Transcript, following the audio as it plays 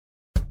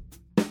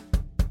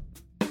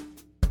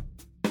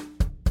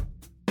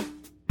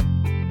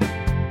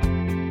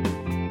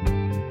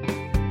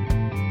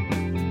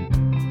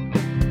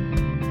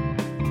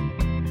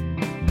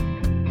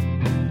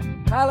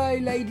Hello,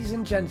 ladies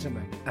and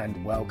gentlemen,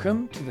 and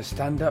welcome to the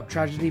Stand Up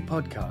Tragedy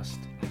podcast.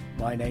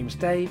 My name's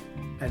Dave,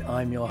 and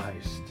I'm your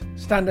host.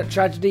 Stand Up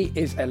Tragedy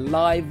is a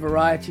live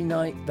variety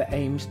night that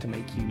aims to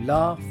make you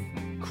laugh,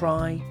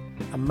 cry,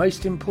 and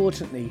most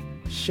importantly,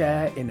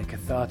 share in a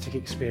cathartic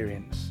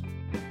experience.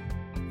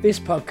 This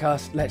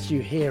podcast lets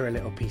you hear a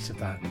little piece of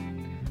that,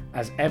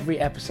 as every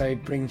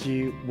episode brings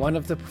you one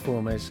of the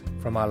performers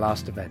from our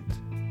last event.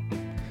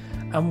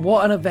 And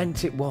what an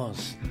event it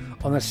was!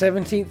 On the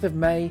 17th of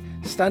May,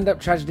 Stand Up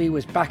Tragedy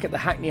was back at the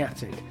Hackney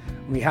Attic.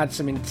 We had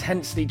some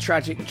intensely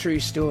tragic true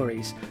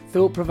stories,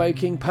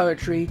 thought-provoking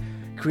poetry,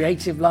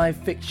 creative live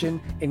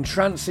fiction,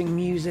 entrancing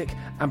music,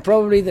 and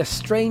probably the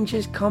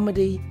strangest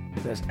comedy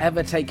that's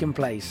ever taken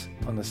place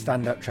on the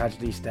Stand Up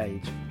Tragedy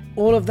stage.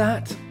 All of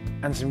that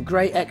and some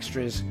great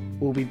extras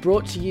will be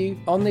brought to you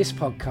on this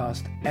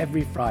podcast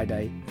every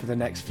Friday for the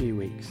next few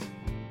weeks.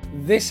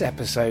 This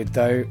episode,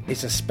 though,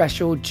 is a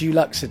special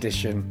deluxe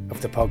edition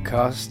of the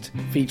podcast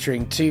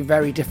featuring two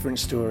very different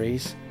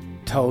stories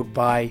told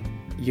by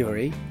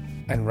Yurei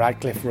and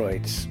Radcliffe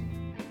Royds.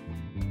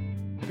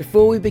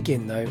 Before we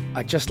begin, though,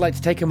 I'd just like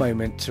to take a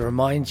moment to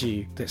remind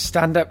you that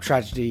Stand Up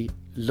Tragedy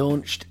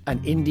launched an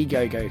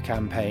Indiegogo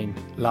campaign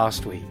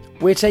last week.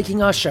 We're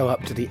taking our show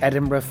up to the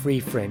Edinburgh Free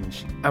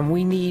Fringe, and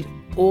we need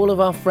all of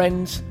our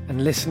friends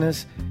and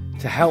listeners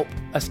to help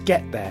us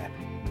get there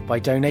by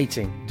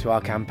donating to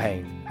our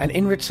campaign. And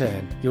in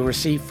return, you'll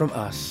receive from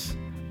us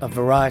a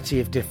variety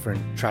of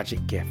different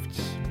tragic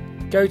gifts.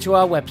 Go to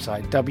our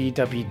website,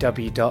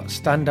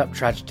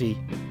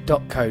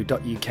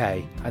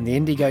 www.standuptragedy.co.uk, and the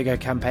Indiegogo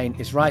campaign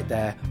is right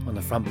there on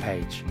the front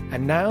page.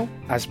 And now,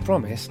 as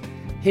promised,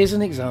 here's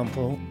an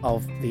example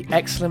of the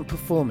excellent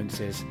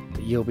performances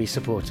that you'll be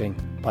supporting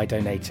by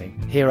donating.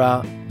 Here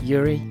are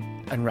Yurei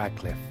and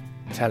Radcliffe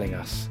telling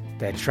us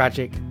their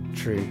tragic,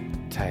 true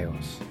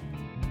tales.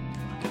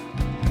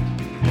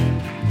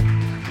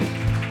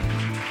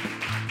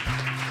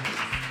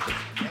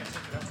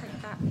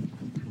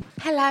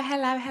 Hello,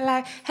 hello,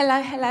 hello,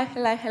 hello, hello,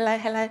 hello, hello,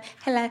 hello,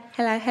 hello,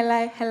 hello,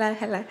 hello, hello,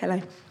 hello, hello.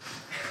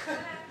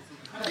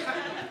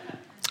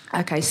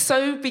 Okay,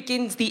 so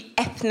begins the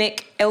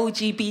ethnic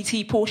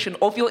LGBT portion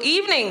of your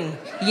evening.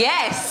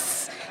 Yes.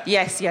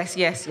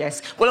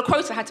 Well, a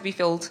quota had to be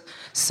filled,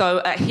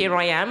 so here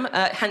I am.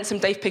 Handsome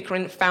Dave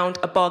Pickering found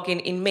a bargain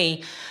in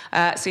me.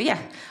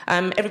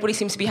 Everybody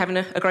seems to be having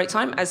a great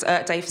time. As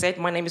Dave said,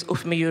 my name is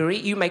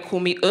Ufuoma. You may call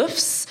me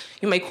Ufs,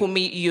 you may call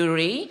me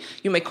Urie,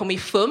 you may call me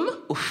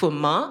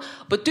Ufuoma,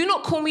 but do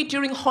not call me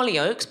during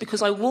Hollyoaks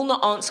because I will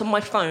not answer my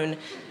phone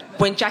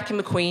when Jackie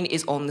McQueen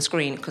is on the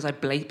screen because I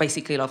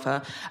basically love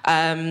her.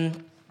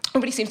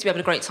 Everybody seems to be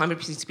having a great time,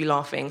 everybody seems to be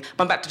laughing,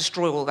 but I'm about to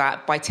destroy all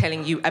that by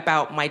telling you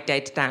about my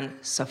dead Dan,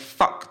 so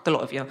fuck the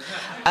lot of you.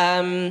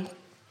 I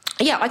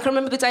can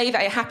remember the day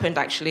that it happened,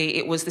 actually.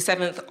 It was the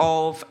 7th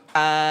of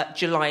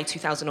July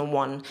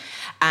 2001,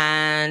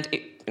 and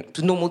it was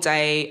a normal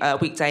day,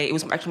 weekday. It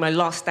was actually my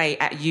last day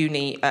at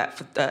uni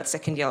for the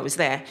second year I was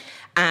there,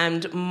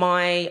 and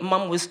my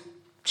mum was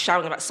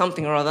shouting about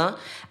something or other,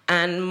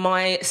 and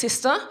my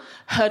sister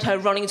heard her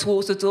running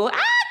towards the door.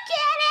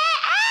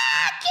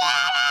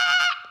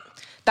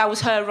 That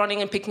was her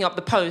running and picking up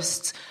the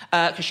post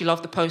because she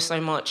loved the post so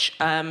much.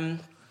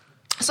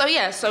 So we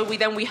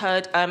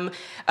heard the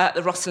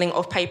rustling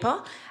of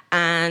paper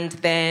and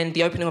then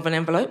the opening of an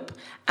envelope.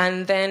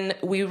 And then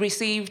we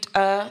received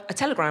a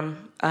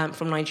telegram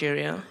from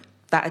Nigeria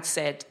that had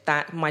said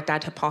that my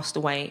dad had passed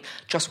away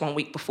just 1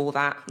 week before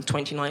that, the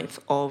 29th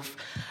of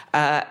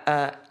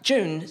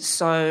June.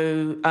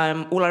 So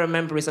all I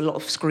remember is a lot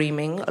of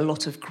screaming, a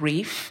lot of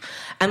grief,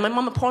 and my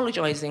mum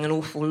apologising an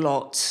awful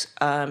lot.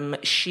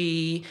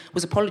 She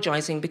was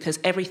apologising because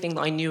everything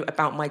that I knew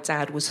about my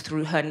dad was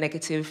through her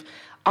negative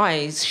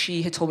eyes.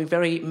 She had told me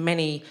very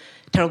many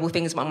terrible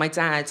things about my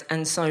dad,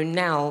 and so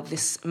now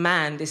this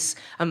man, this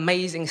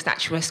amazing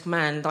statuesque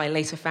man that I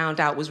later found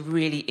out was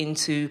really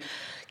into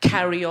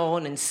Carry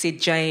On and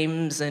Sid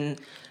James, and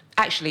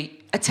actually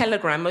a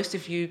telegram, most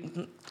of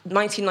you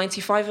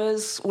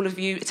 1995ers, all of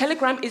you, a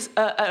telegram is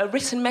a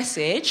written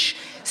message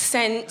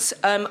sent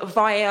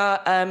via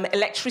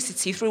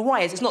electricity through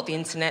wires. It's not the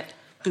internet.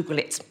 Google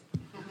it.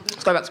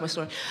 Let's go back to my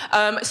story.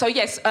 How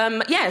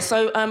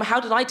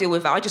did I deal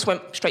with that? I just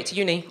went straight to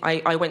uni.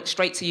 I went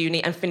straight to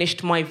uni and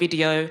finished my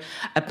video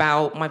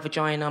about my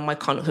vagina, my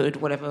cunthood,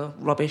 whatever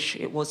rubbish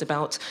it was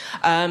about.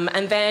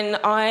 And then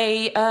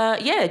I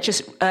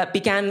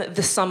began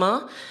the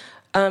summer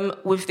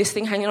with this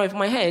thing hanging over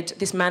my head,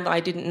 this man that I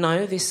didn't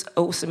know, this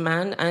awesome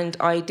man, and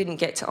I didn't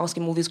get to ask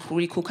him all these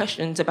really cool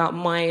questions about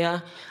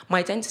my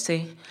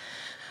identity.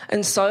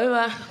 And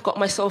so got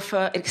myself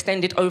an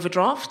extended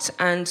overdraft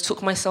and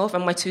took myself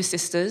and my two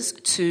sisters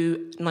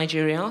to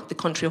Nigeria, the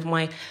country of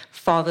my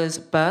father's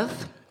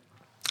birth.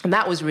 And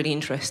that was really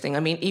interesting. I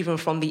mean, even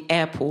from the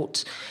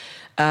airport,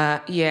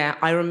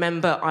 I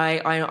remember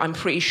I'm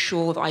pretty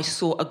sure that I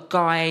saw a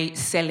guy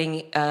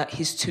selling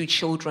his two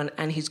children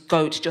and his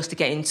goat just to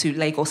get into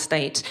Lagos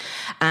State.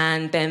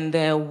 And then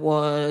there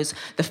was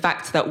the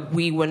fact that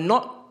we were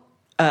not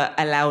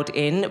allowed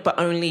in, but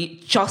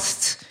only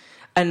just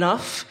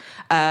enough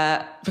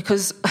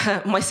because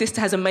my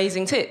sister has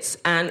amazing tits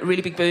and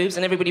really big boobs,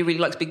 and everybody really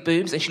likes big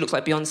boobs, and she looks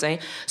like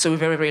Beyonce, so we're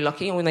very, very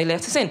lucky when they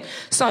let us in.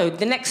 So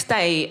the next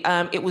day,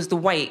 it was the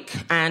wake,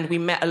 and we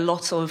met a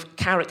lot of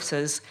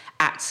characters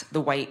at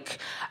the wake.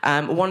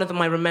 One of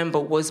them I remember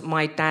was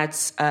my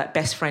dad's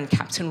best friend,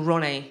 Captain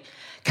Ronnie.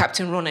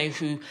 Captain Ronnie,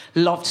 who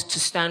loved to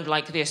stand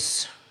like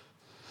this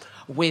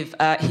with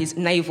his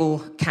naval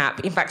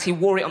cap. In fact, he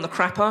wore it on the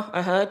crapper,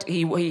 I heard.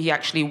 He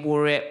actually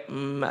wore it,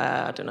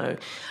 I don't know,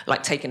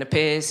 like taking a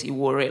piss. He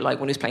wore it like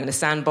when he was playing in the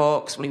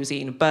sandbox, when he was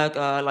eating a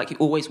burger. Like, he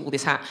always wore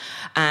this hat.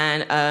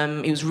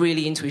 And he was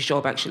really into his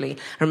job, actually.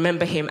 I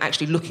remember him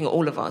actually looking at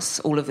all of us,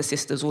 all of the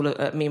sisters,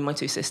 me and my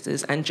two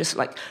sisters, and just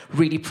like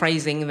really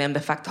praising them, the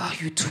fact, oh,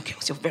 you two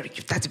girls,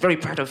 Dad's very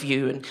proud of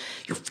you, and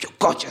you're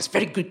gorgeous,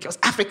 very good girls,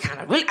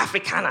 Africana, real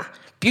Africana,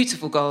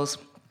 beautiful girls.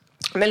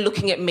 And then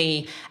looking at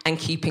me and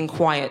keeping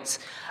quiet.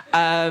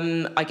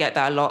 I get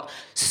that a lot.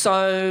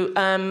 So,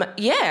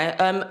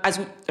 as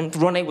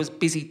Ronnie was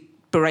busy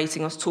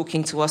berating us,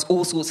 talking to us,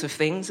 all sorts of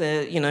things,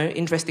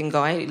 interesting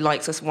guy. He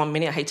likes us 1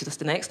 minute, hated us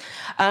the next.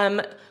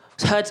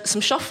 Heard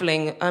some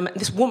shuffling.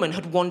 This woman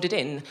had wandered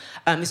in,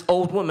 this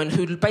old woman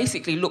who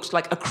basically looked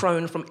like a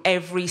crone from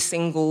every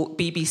single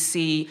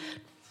BBC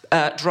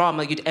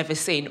drama you'd ever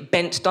seen,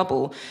 bent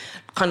double,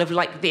 kind of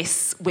like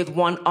this with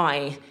one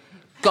eye,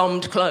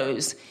 gummed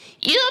closed.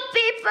 You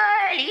people,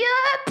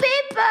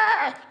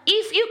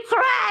 if you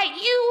cry,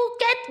 you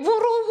get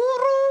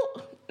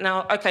wuru-wuru.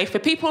 Now, okay, for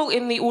people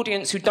in the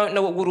audience who don't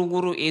know what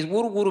wuru-wuru is,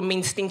 wuru-wuru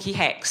means stinky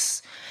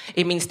hex.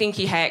 It means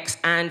stinky hex,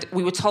 and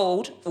we were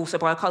told, also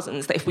by our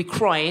cousins, that if we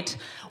cried,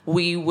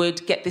 we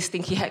would get this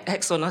stinky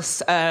hex on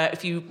us.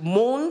 If you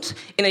mourned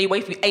in any way,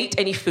 if you ate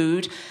any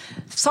food,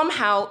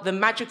 somehow the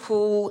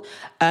magical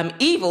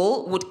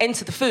evil would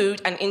enter the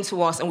food and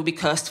into us and would be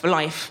cursed for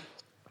life.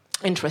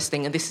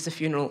 Interesting, and this is a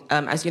funeral,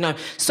 as you know.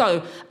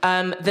 So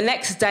the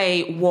next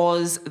day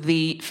was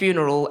the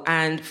funeral,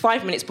 and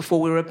 5 minutes before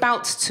we were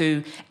about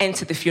to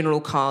enter the funeral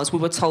cars, we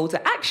were told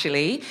that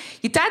actually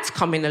your dad's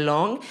coming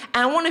along,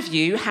 and one of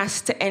you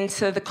has to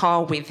enter the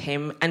car with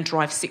him and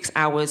drive 6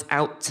 hours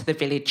out to the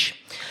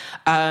village.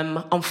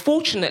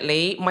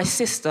 Unfortunately, my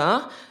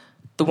sister,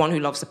 the one who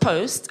loves the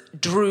post,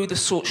 drew the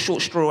short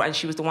straw, and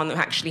she was the one that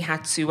actually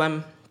had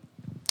to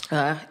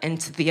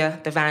enter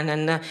the van,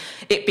 and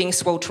it being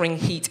sweltering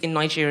heat in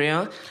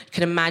Nigeria, you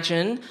can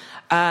imagine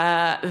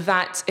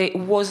that it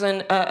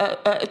wasn't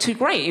too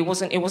great. It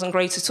wasn't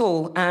great at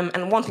all.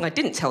 And one thing I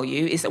didn't tell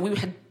you is that we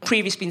had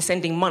previously been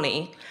sending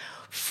money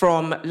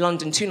from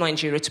London to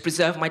Nigeria to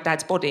preserve my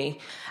dad's body.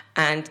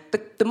 And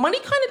the money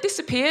kind of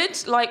disappeared,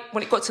 like,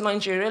 when it got to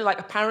Nigeria.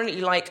 Like,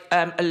 apparently, like,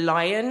 a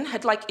lion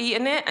had, like,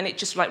 eaten it, and it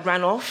just, like,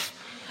 ran off.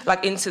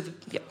 Like, into the...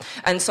 Yeah.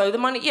 And so the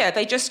money,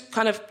 they just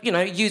kind of,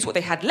 used what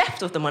they had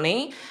left of the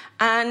money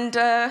and,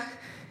 kind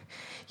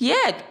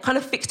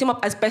of fixed him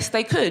up as best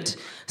they could.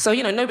 So,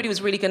 nobody was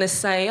really going to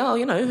say, oh,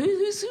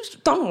 who's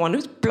done one,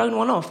 who's blown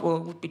one off? Well,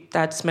 it would be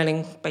Dad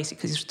smelling, basically,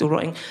 because he's still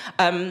rotting.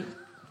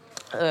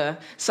 For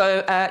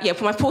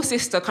my poor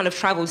sister, kind of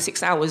travelled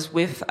 6 hours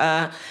with...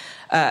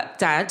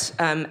 Dad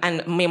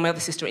and me and my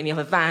other sister in the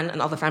other van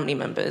and other family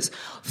members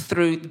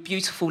through the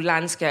beautiful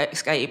landscape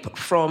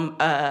from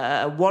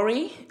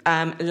Urie,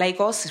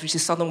 Lagos, which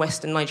is southern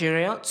western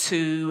Nigeria,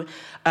 to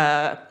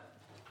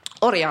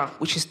Urie,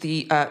 which is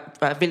the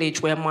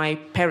village where my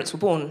parents were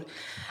born.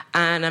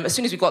 And as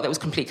soon as we got there, it was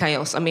complete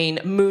chaos. I mean,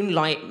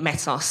 moonlight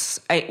met us.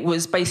 It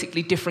was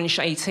basically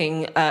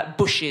differentiating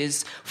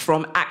bushes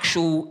from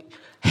actual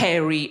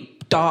hairy,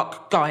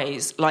 dark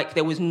guys. Like,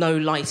 there was no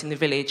light in the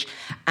village.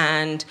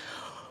 And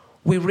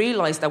we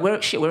realised that we're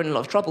in a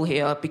lot of trouble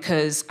here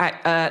because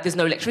there's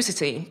no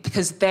electricity.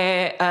 Because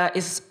there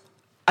is,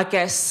 I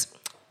guess,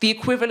 the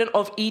equivalent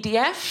of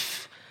EDF.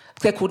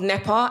 They're called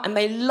NEPA, and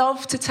they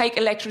love to take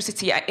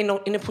electricity at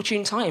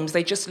inopportune times.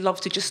 They just love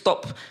to just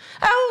stop.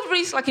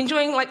 Everybody's like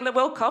enjoying like the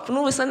World Cup, and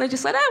all of a sudden they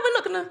just said, we're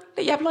not going to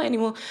let you have light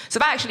anymore. So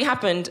that actually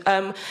happened.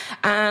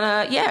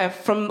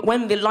 From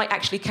when the light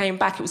actually came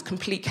back, it was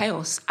complete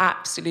chaos,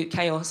 absolute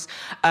chaos.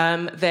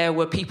 There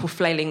were people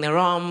flailing their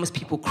arms,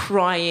 people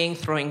crying,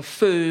 throwing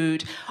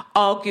food,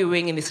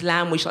 arguing in this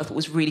language I thought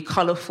was really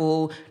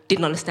colourful.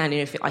 Didn't understand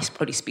anything. I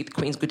only speak the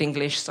Queen's good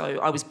English, so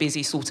I was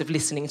busy sort of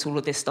listening to all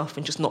of this stuff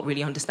and just not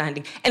really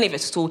understanding any of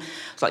it at all.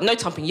 It's like no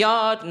tumping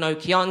yard, no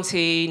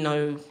Chianti,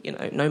 no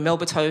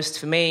Melba toast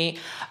for me.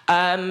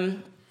 I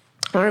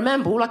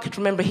remember, all I could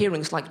remember hearing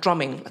was like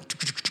drumming, like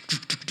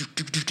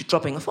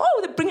dropping. I thought,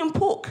 they're bringing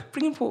pork.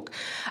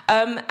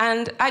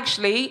 And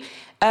actually...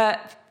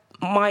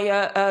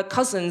 my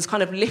cousins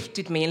kind of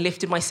lifted me and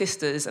lifted my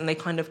sisters, and they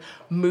kind of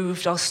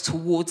moved us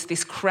towards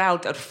this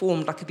crowd that had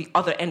formed like at the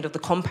other end of the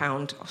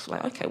compound. I was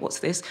like, okay, what's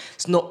this?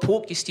 It's not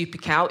pork, you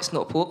stupid cow, it's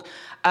not pork.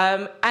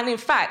 And in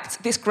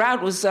fact, this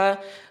crowd was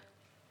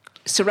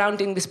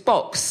surrounding this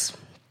box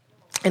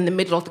in the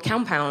middle of the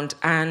compound,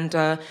 and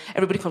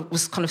everybody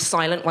was kind of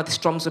silent while the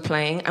drums were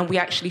playing, and we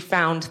actually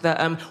found that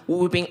we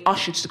were being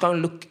ushered to go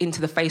and look into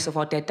the face of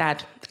our dead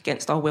dad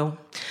against our will.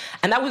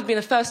 And that would have been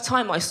the first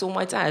time I saw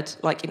my dad,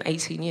 like, in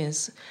 18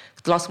 years.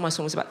 The last time I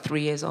saw him was about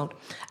 3 years old.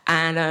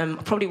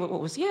 And probably about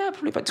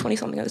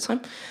 20-something at the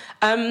time.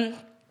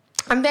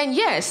 And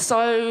then,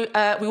 so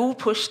we all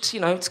pushed, to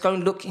go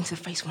and look into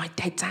the face of my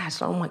dead dad.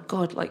 So, oh, my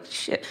God, like,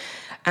 shit.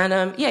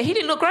 And, he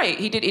didn't look great.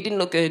 He didn't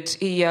look good.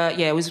 He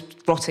was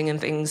rotting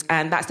and things.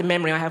 And that's the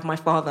memory I have of my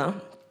father.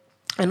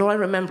 And all I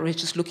remember is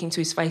just looking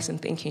to his face and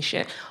thinking,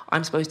 shit,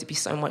 I'm supposed to be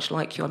so much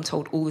like you. I'm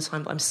told all the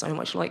time that I'm so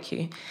much like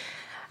you.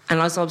 And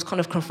as I was kind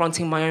of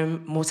confronting my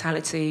own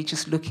mortality,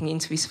 just looking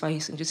into his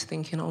face and just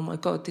thinking, oh, my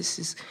God, this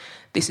is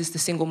the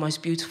single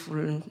most beautiful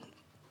and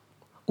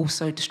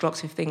also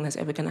destructive thing that's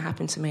ever going to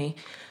happen to me.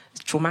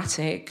 It's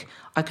traumatic.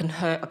 I could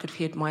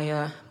hear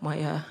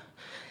my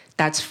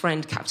dad's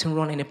friend, Captain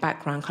Ron, in the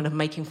background kind of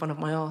making fun of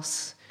my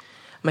ass,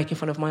 making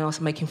fun of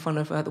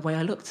the way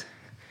I looked.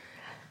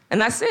 And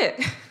that's it.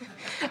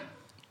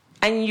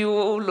 And you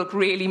all look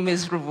really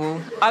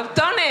miserable. I've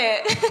done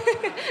it.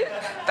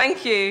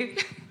 Thank you.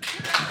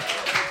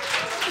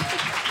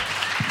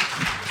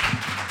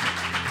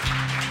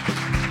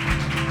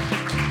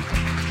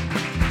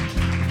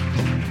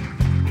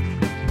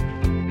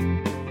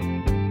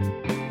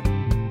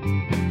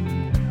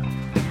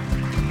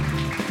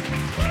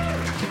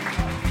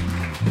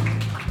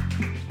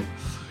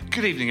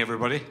 Good evening,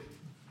 everybody.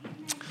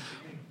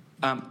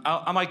 Am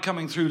I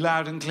coming through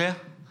loud and clear?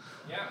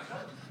 Yeah.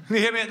 Can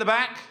you hear me at the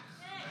back?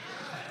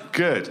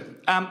 Good.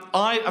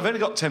 I've only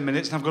got 10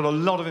 minutes and I've got a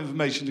lot of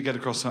information to get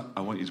across. I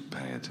want you to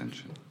pay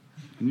attention.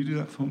 Can you do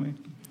that for me?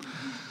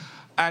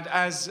 And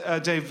as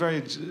Dave,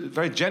 very,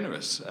 very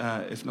generous,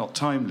 if not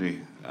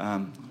timely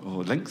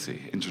or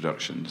lengthy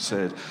introduction,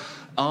 said,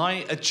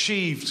 I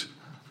achieved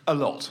a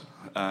lot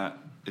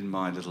in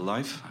my little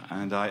life,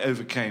 and I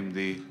overcame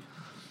the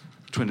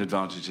twin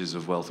advantages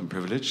of wealth and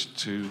privilege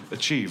to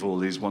achieve all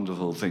these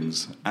wonderful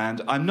things.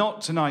 And I'm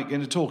not tonight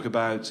going to talk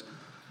about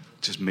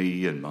just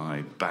me and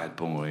my bad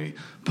boy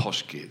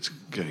posh kids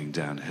going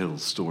downhill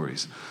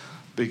stories,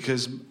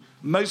 because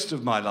most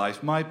of my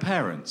life my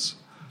parents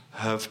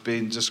have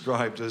been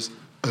described as,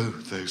 oh,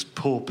 those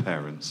poor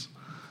parents.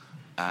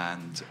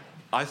 And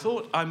I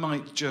thought I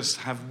might just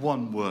have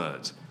one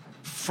word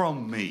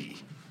from me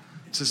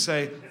to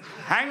say,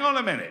 hang on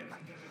a minute,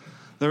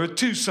 there are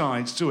two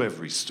sides to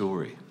every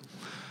story.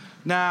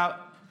 Now,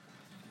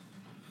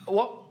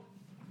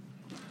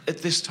 at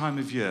this time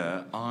of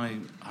year,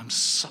 I'm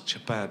such a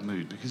bad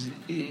mood because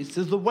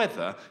the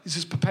weather is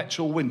this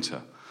perpetual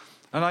winter.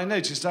 And I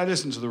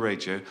listened to the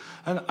radio,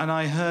 and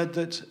I heard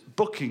that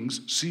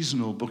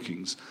seasonal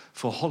bookings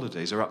for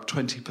holidays are up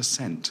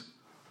 20%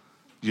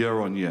 year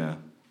on year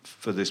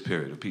for this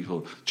period of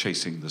people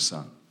chasing the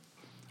sun.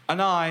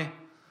 And I,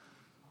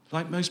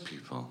 like most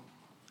people,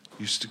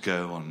 used to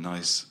go on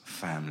nice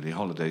family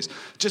holidays.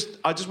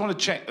 I just want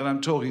to check that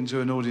I'm talking to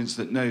an audience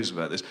that knows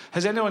about this.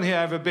 Has anyone here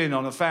ever been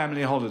on a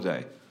family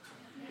holiday?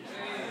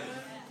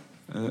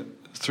 Yes.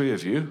 3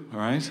 of you, all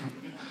right.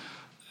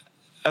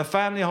 A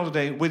family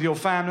holiday with your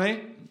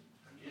family?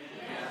 Yes.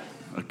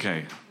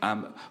 Okay.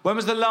 When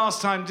was the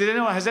last time?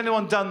 Has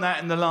anyone done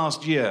that in the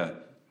last year?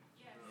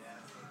 Yes.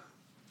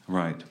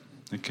 Right.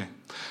 Okay.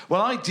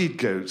 Well, I did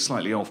go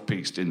slightly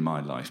off-piste in my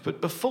life,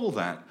 but before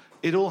that,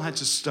 it all had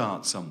to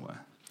start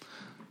somewhere.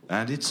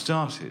 And it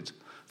started,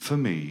 for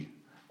me,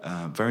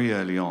 very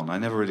early on. I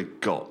never really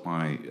got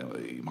my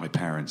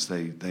parents.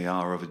 They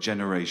are of a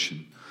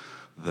generation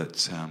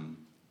that,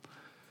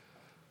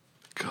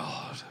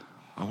 God,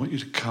 I want you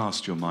to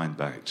cast your mind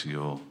back to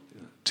your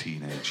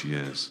teenage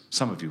years.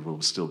 Some of you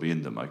will still be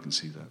in them, I can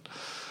see that.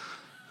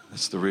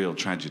 That's the real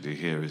tragedy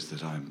here, is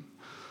that I'm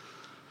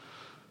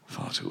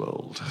far too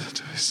old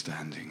to be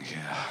standing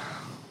here,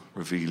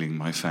 revealing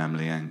my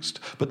family angst.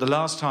 But the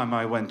last time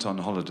I went on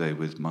holiday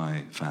with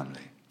my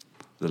family,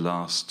 the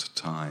last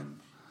time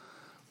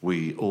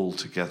we all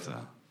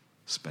together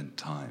spent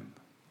time,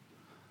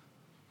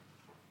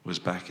 was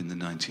back in the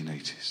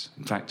 1980s.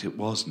 In fact, it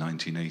was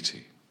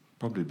 1980,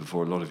 probably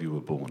before a lot of you were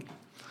born.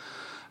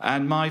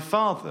 And my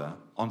father,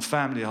 on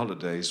family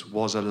holidays,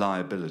 was a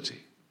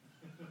liability.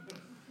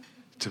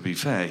 To be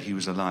fair, he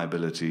was a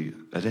liability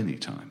at any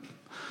time.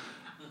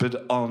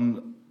 But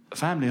on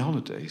family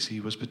holidays, he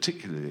was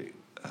particularly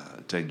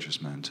a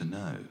dangerous man to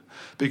know.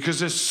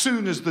 Because as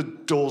soon as the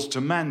doors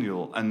to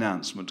manual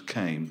announcement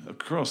came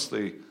across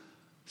the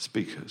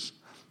speakers,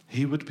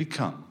 he would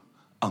become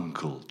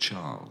Uncle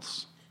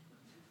Charles.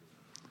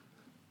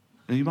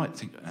 Now you might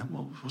think,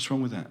 well, what's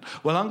wrong with that?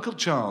 Well, Uncle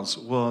Charles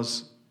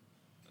was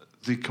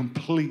the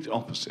complete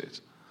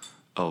opposite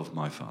of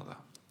my father.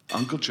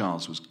 Uncle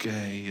Charles was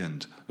gay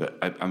and,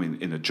 I mean,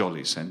 in a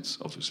jolly sense,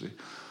 obviously.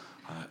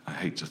 I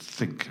hate to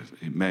think,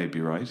 it may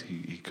be right,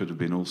 he could have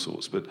been all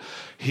sorts, but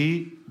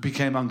he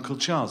became Uncle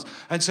Charles.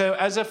 And so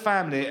as a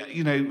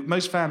family,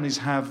 most families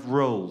have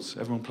roles.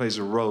 Everyone plays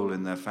a role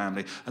in their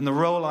family. And the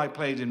role I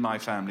played in my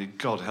family,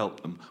 God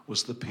help them,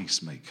 was the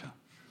peacemaker.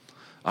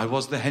 I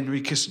was the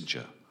Henry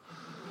Kissinger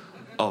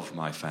of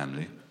my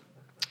family.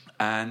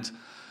 And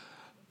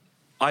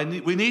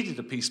we needed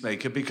a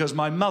peacemaker because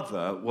my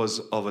mother was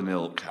of an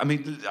ilk. I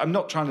mean, I'm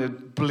not trying to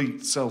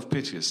bleat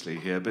self-piteously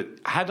here, but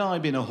had I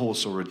been a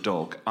horse or a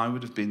dog, I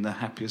would have been the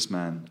happiest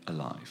man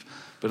alive.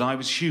 But I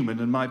was human,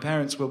 and my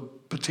parents were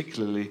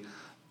particularly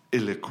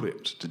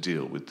ill-equipped to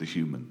deal with the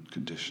human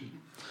condition.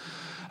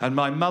 And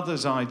my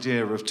mother's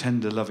idea of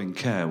tender, loving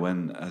care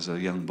when, as a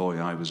young boy,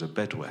 I was a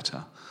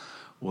bedwetter,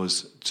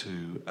 was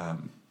to,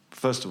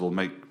 first of all,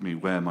 make me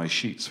wear my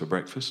sheets for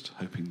breakfast,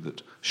 hoping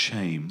that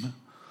shame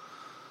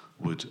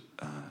would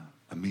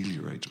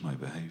ameliorate my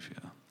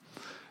behaviour.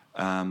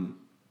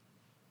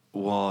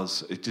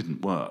 It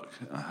didn't work,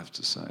 I have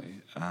to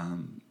say.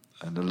 And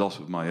a lot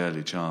of my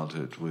early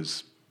childhood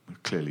was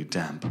clearly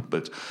damp,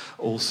 but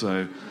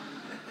also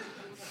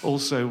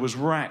was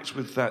racked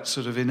with that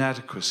sort of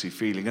inadequacy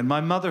feeling. And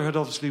my mother had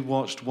obviously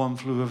watched One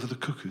Flew Over the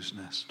Cuckoo's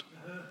Nest,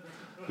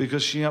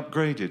 because she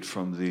upgraded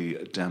from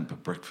the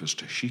damp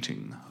breakfast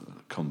sheeting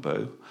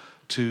combo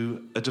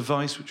to a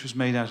device which was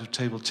made out of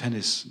table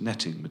tennis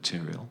netting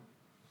material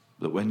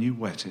that when you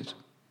wet it,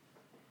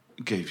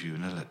 gave you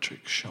an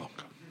electric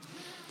shock.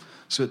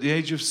 So at the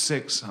age of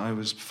 6, I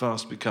was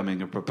fast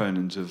becoming a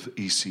proponent of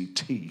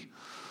ECT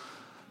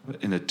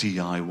in a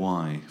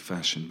DIY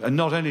fashion. And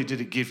not only did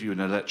it give you an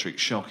electric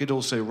shock, it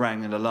also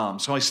rang an alarm.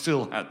 So I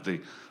still had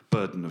the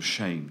burden of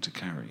shame to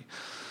carry.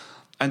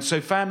 And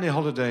so family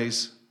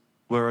holidays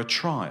were a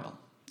trial.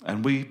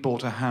 And we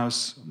bought a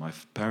house, my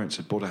parents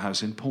had bought a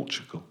house in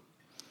Portugal,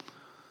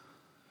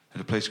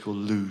 in a place called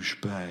Luge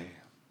Bay,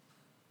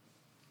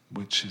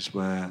 which is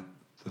where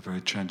the very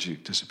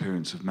tragic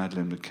disappearance of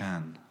Madeleine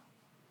McCann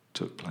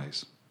took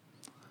place.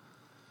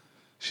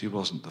 She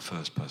wasn't the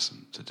first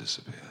person to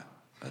disappear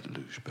at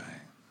Luge Bay.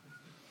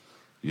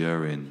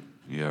 Year in,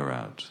 year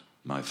out,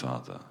 my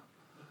father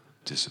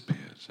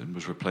disappeared and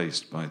was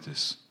replaced by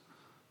this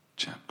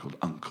chap called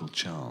Uncle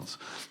Charles.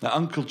 Now,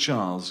 Uncle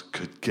Charles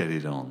could get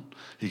it on.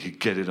 He could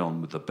get it on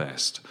with the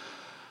best.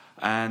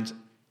 And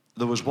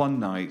there was one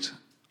night,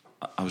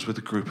 I was with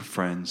a group of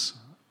friends,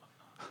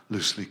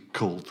 loosely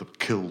called the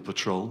Kill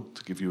Patrol,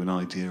 to give you an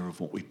idea of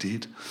what we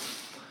did.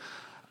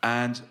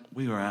 And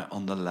we were out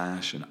on the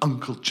lash, and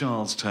Uncle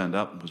Charles turned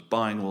up and was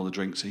buying all the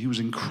drinks. He was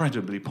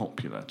incredibly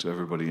popular to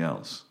everybody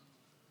else,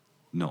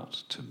 not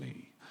to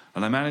me.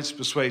 And I managed to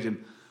persuade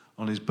him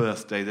on his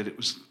birthday that it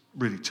was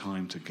really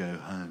time to go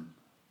home.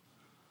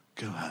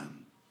 Go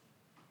home,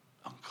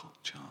 Uncle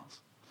Charles.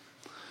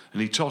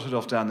 And he tottered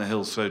off down the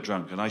hill so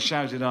drunk, and I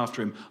shouted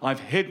after him, "I've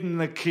hidden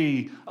the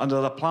key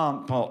under the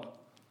plant pot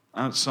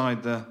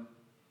outside the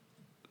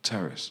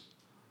terrace."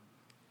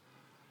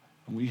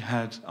 And we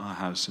had our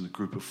house in a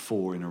group of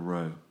 4 in a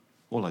row,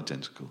 all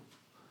identical.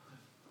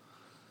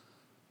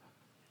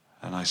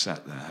 And I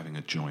sat there having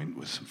a joint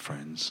with some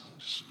friends,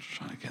 just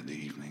trying to get the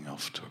evening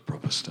off to a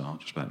proper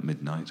start. It was about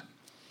midnight.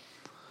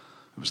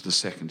 It was the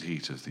second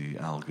heat of the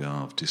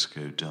Algarve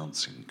disco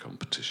dancing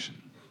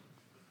competition.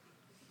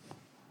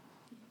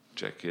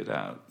 Check it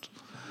out.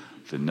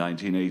 The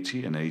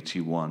 1980 and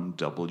 81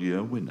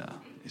 double-year winner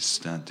is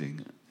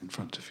standing in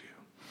front of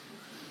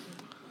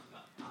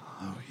you.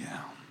 Oh,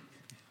 yeah.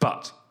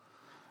 But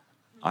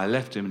I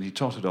left him and he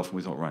tottered off and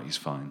we thought, right, he's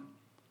fine.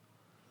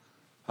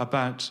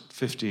 About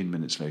 15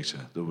 minutes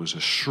later, there was a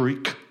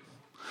shriek.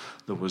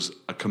 There was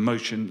a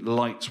commotion.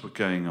 Lights were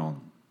going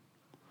on.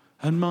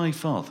 And my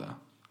father,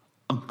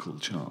 Uncle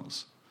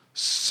Charles,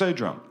 so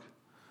drunk,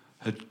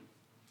 had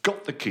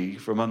got the key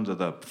from under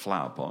the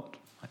flower pot.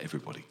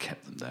 Everybody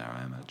kept them there,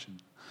 I imagine.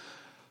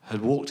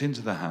 Had walked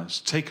into the house,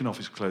 taken off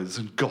his clothes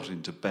and got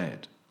into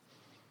bed.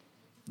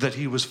 That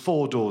he was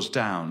 4 doors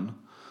down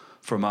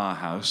from our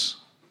house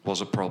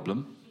was a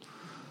problem.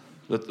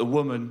 That the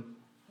woman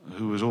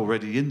who was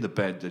already in the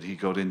bed that he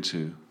got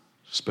into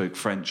spoke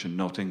French and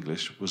not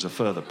English was a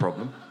further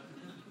problem.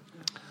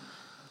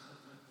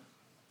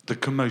 The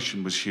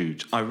commotion was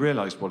huge. I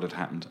realised what had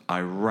happened.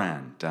 I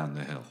ran down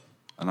the hill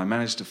and I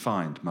managed to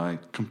find my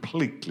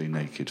completely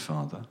naked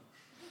father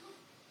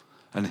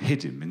and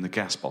hid him in the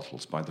gas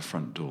bottles by the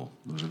front door.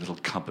 There was a little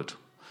cupboard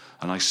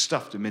and I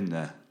stuffed him in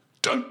there.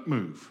 Don't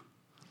move.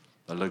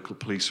 The local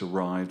police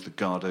arrived, the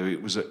Gardo.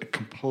 It was a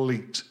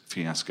complete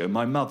fiasco.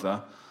 My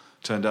mother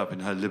turned up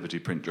in her Liberty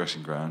print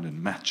dressing gown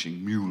and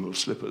matching mule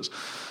slippers.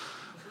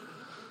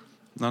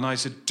 And I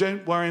said,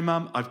 "Don't worry,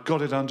 Mum, I've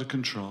got it under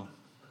control."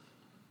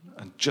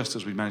 And just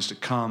as we managed to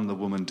calm the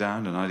woman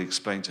down, and I'd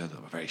explained to her that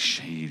a very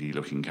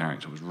shady-looking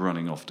character was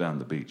running off down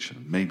the beach,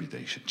 and maybe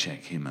they should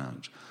check him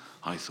out,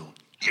 I thought,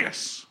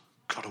 yes,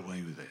 got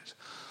away with it.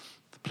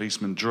 The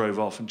policeman drove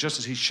off, and just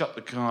as he shut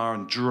the car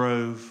and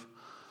drove,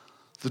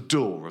 the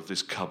door of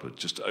this cupboard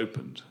just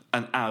opened,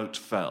 and out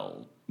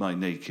fell my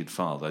naked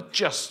father,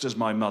 just as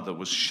my mother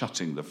was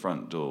shutting the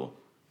front door.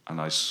 And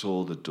I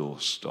saw the door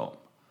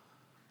stop,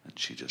 and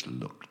she just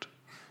looked.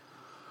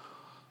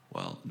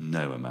 Well,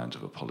 no amount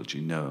of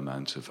apology, no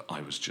amount of "I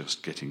was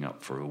just getting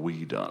up for a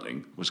wee,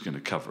 darling," was going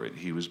to cover it.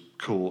 He was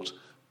caught,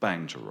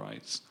 banged to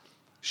rights.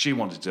 She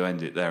wanted to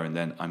end it there and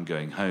then. I'm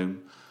going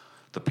home.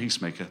 The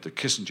peacemaker, the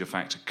Kissinger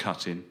factor,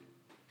 cut in.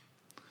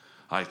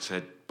 I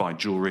said, buy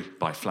jewellery,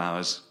 buy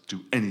flowers,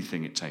 do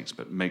anything it takes,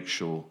 but make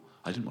sure...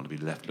 I didn't want to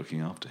be left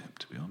looking after him,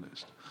 to be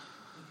honest.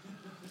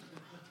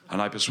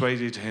 And I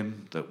persuaded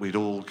him that we'd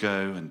all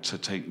go and to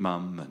take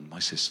Mum and my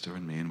sister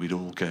and me, and we'd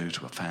all go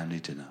to a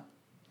family dinner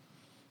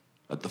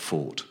at the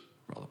Fort,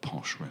 rather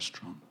posh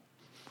restaurant.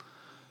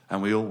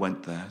 And we all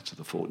went there to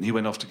the Fort, and he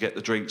went off to get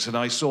the drinks, and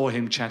I saw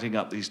him chatting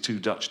up these 2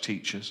 Dutch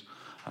teachers,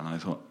 and I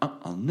thought,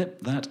 I'll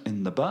nip that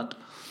in the bud.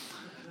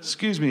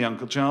 Excuse me,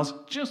 Uncle Charles,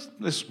 just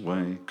this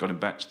way. Got him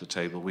back to the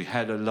table. We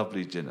had a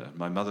lovely dinner.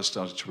 My mother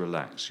started to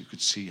relax. You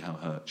could see how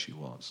hurt she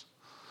was.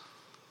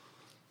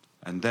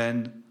 And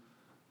then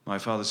my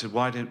father said,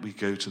 why don't we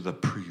go to the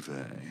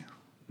Privé?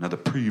 Now, the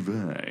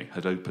Privé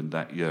had opened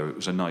that year. It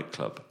was a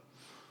nightclub.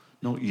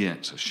 Not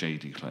yet a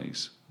shady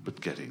place,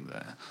 but getting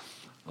there.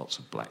 Lots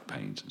of black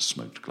paint and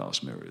smoked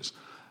glass mirrors.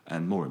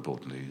 And more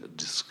importantly,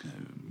 disco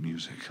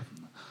music.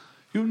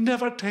 You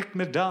never take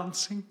me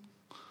dancing.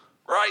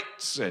 Right,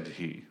 said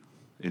he,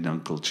 in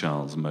Uncle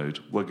Charles mode.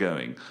 We're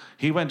going.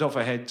 He went off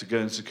ahead to go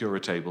and secure a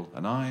table,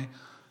 and I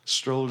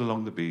strolled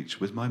along the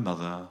beach with my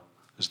mother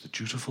as the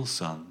dutiful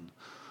son,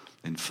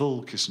 in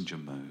full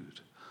Kissinger mode.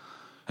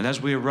 And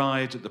as we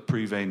arrived at the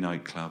Privé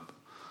nightclub,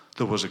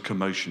 there was a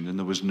commotion and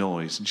there was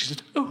noise, and she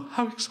said, oh,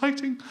 how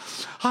exciting.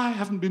 I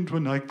haven't been to a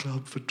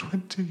nightclub for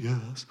 20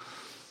 years.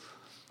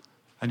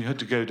 And you had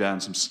to go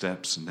down some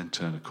steps and then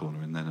turn a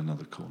corner and then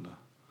another corner.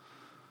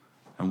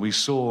 And we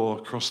saw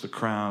across the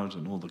crowd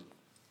and all the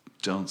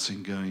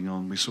dancing going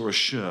on, we saw a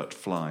shirt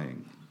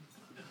flying.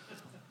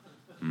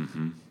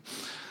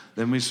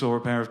 Then we saw a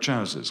pair of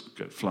trousers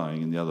go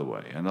flying in the other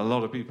way, and a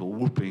lot of people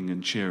whooping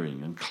and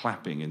cheering and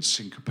clapping in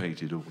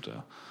syncopated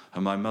order.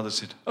 And my mother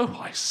said, oh,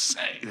 I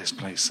say, this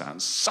place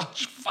sounds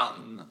such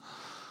fun.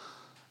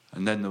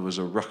 And then there was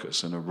a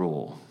ruckus and a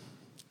roar,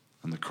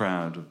 and the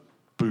crowd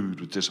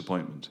booed with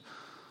disappointment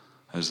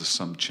as there's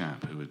some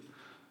chap who had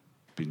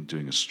been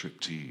doing a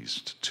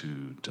striptease to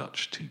 2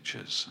 Dutch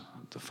teachers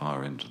at the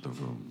far end of the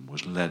room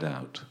was led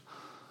out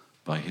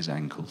by his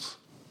ankles.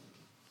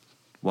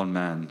 One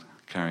man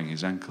carrying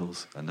his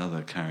ankles,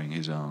 another carrying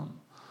his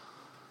arm.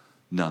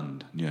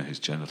 None near his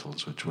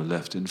genitals, which were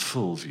left in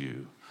full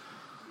view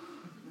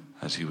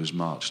as he was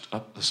marched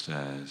up the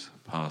stairs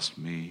past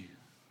me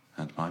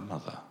and my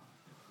mother,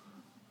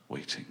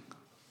 waiting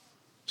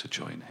to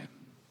join him.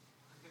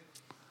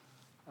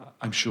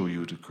 I'm sure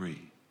you would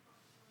agree.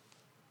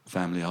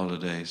 Family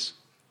holidays,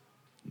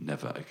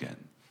 never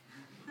again.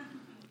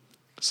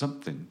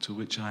 Something to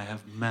which I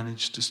have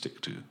managed to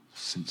stick to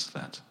since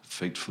that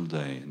fateful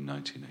day in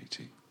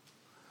 1980.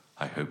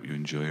 I hope you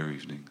enjoy your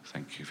evening.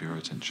 Thank you for your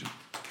attention.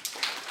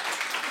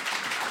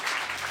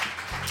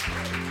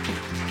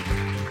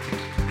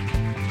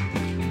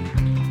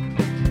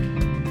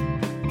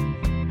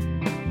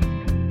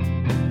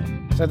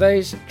 So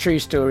those true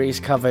stories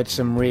covered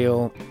some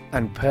real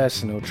and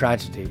personal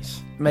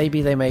tragedies.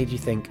 Maybe they made you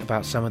think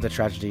about some of the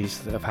tragedies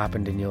that have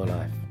happened in your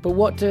life. But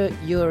what do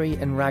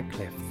Yurei and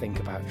Radcliffe think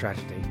about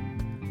tragedy?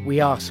 We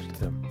asked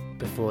them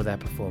before their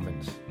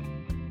performance.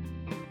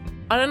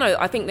 I don't know.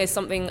 I think there's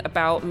something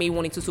about me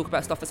wanting to talk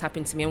about stuff that's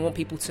happened to me. I want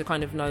people to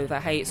kind of know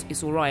that, hey,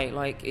 it's all right.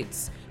 Like,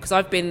 it's... Because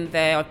I've been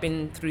there, I've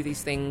been through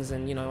these things,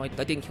 and, you know, I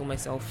didn't kill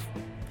myself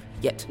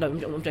yet. No,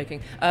 I'm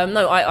joking.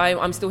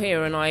 I'm still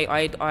here, and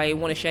I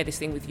want to share this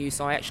thing with you,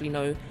 so I actually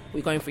know what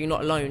you're going through. You're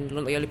not alone. You're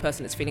not the only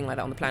person that's feeling like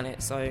that on the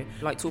planet. So,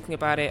 like, talking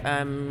about it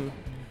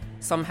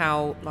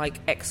somehow,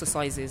 like,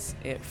 exercises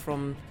it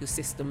from your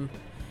system.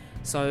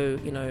 So,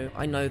 you know,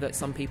 I know that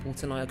some people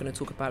tonight are going to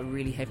talk about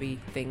really heavy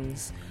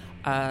things,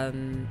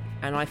 and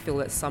I feel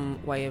that's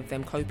some way of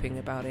them coping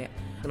about it.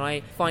 And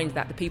I find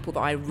that the people that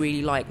I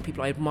really like, the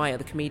people I admire,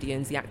 the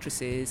comedians, the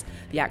actresses,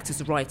 the actors,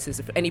 the writers,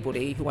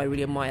 anybody who I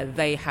really admire,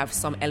 they have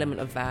some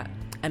element of that,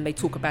 and they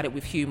talk about it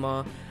with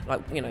humour,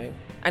 like, you know,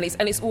 and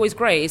it's always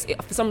great.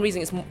 For some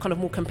reason, it's kind of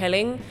more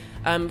compelling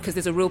because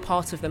there's a real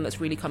part of them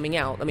that's really coming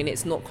out. I mean,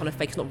 it's not kind of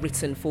fake, it's not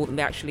written for them.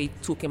 They're actually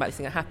talking about this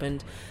thing that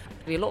happened.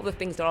 A lot of the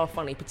things that are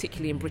funny,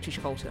 particularly in British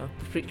culture,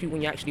 particularly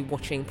when you're actually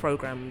watching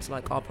programmes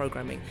like our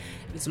programming,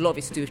 there's a lot of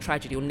it to do with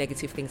tragedy or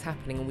negative things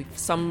happening, and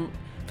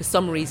for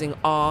some reason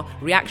our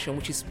reaction,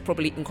 which is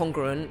probably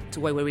incongruent to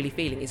where we're really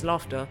feeling, is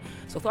laughter.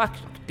 So I thought I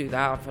could do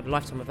that. I've had a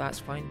lifetime of that, it's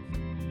fine.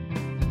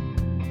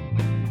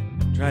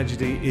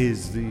 Tragedy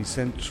is the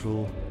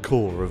central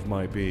core of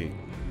my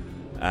being,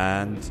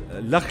 and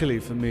luckily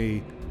for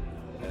me,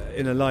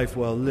 in a life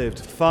well lived,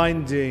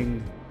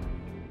 finding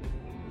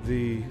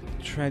the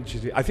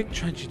tragedy, I think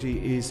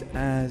tragedy is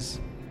as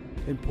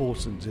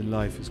important in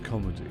life as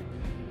comedy,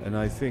 and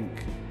I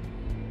think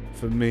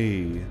for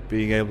me,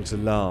 being able to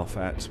laugh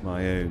at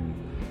my own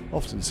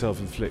often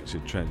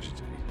self-inflicted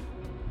tragedy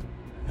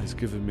has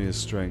given me a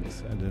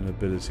strength and an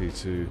ability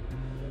to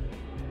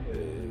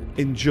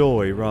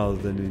enjoy rather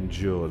than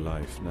endure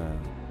life now.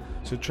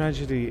 So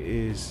tragedy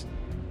is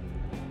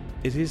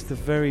the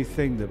very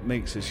thing that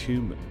makes us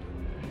human.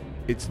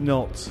 It's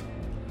not...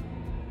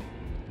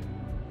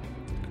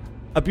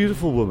 A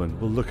beautiful woman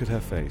will look at her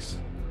face.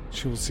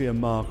 She will see a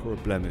mark or a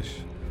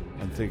blemish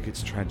and think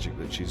it's tragic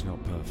that she's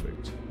not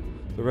perfect.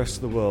 the rest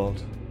of the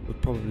world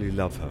would probably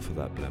love her for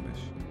that blemish.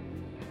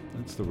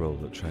 That's the role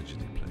that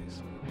tragedy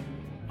plays.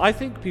 I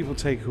think people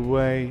take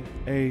away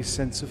a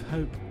sense of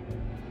hope.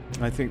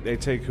 I think they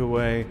take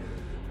away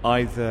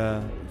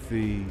either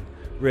the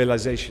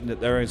realization that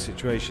their own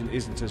situation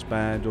isn't as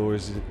bad, or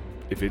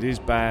if it is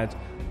bad,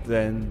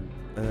 then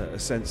a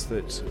sense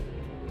that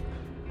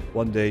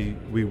one day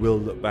we will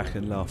look back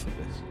and laugh at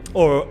this.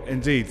 Or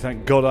indeed,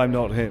 thank God I'm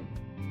not him.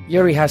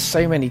 Yurei has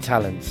so many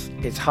talents,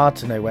 it's hard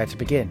to know where to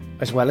begin.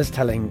 As well as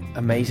telling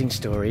amazing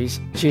stories,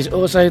 she is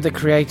also the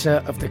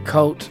creator of the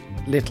cult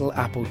Little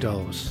Apple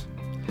Dolls.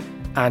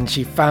 And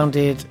she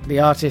founded the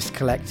artist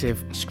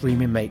collective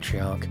Screaming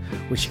Matriarch,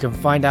 which you can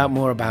find out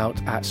more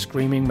about at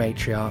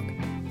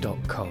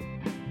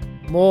screamingmatriarch.com.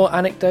 More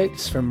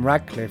anecdotes from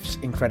Radcliffe's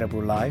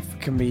incredible life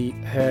can be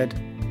heard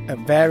at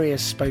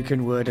various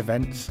spoken word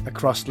events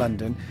across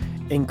London,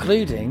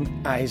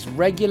 including at his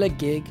regular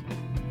gig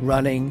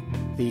running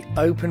the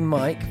open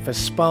mic for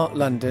Spark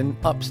London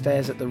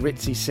upstairs at the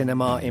Ritzy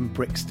Cinema in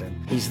Brixton.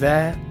 He's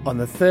there on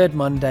the third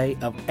Monday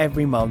of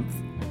every month.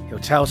 He'll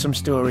tell some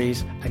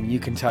stories and you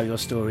can tell your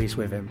stories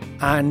with him.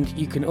 And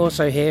you can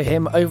also hear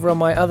him over on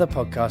my other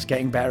podcast,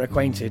 Getting Better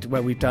Acquainted,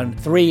 where we've done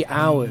 3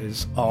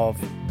 hours of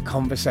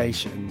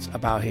conversations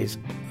about his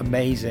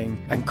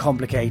amazing and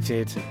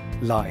complicated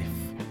life.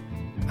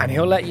 And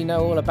he'll let you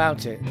know all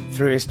about it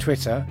through his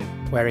Twitter,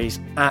 where he's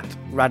at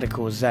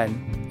Radical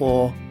Zen,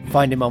 or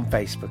find him on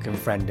Facebook and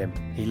friend him.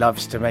 He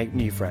loves to make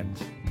new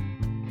friends.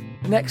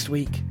 Next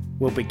week,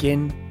 we'll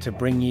begin to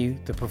bring you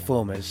the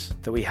performers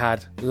that we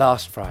had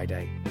last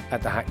Friday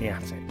at the Hackney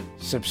Attic.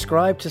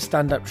 Subscribe to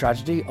Stand Up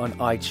Tragedy on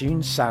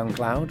iTunes,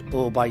 SoundCloud,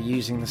 or by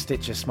using the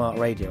Stitcher Smart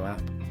Radio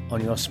app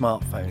on your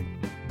smartphone.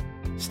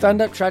 Stand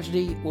Up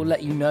Tragedy will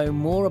let you know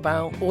more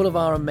about all of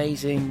our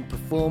amazing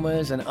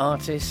performers and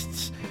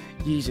artists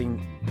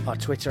using our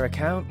Twitter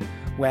account,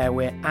 where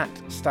we're at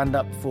Stand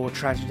Up for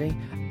Tragedy,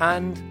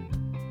 and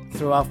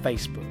through our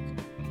Facebook.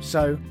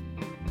 So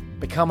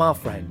become our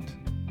friend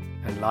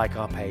and like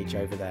our page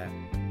over there.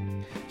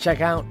 Check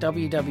out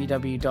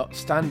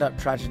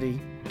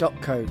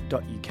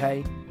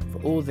www.standuptragedy.co.uk for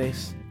all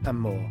this and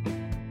more.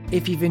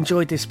 If you've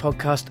enjoyed this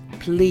podcast,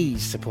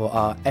 please support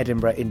our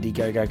Edinburgh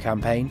Indiegogo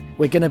campaign.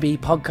 We're going to be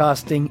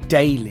podcasting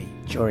daily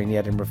during the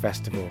Edinburgh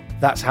Festival.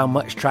 That's how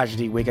much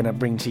tragedy we're going to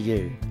bring to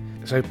you.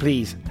 So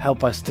please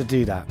help us to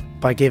do that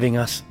by giving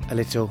us a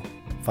little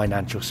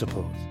financial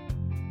support.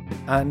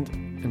 And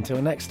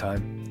until next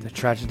time, the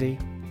tragedy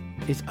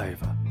is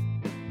over.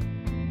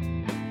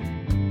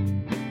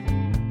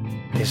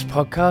 This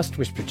podcast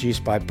was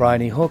produced by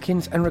Brian E.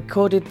 Hawkins and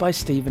recorded by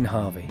Stephen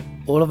Harvey.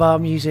 All of our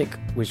music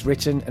was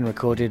written and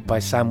recorded by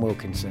Sam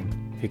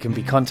Wilkinson, who can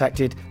be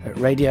contacted at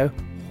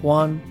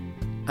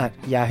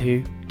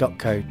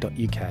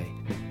radiohwan@yahoo.co.uk.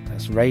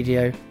 That's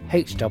radio,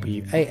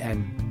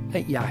 HWAN,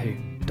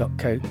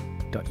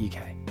 @yahoo.co.uk.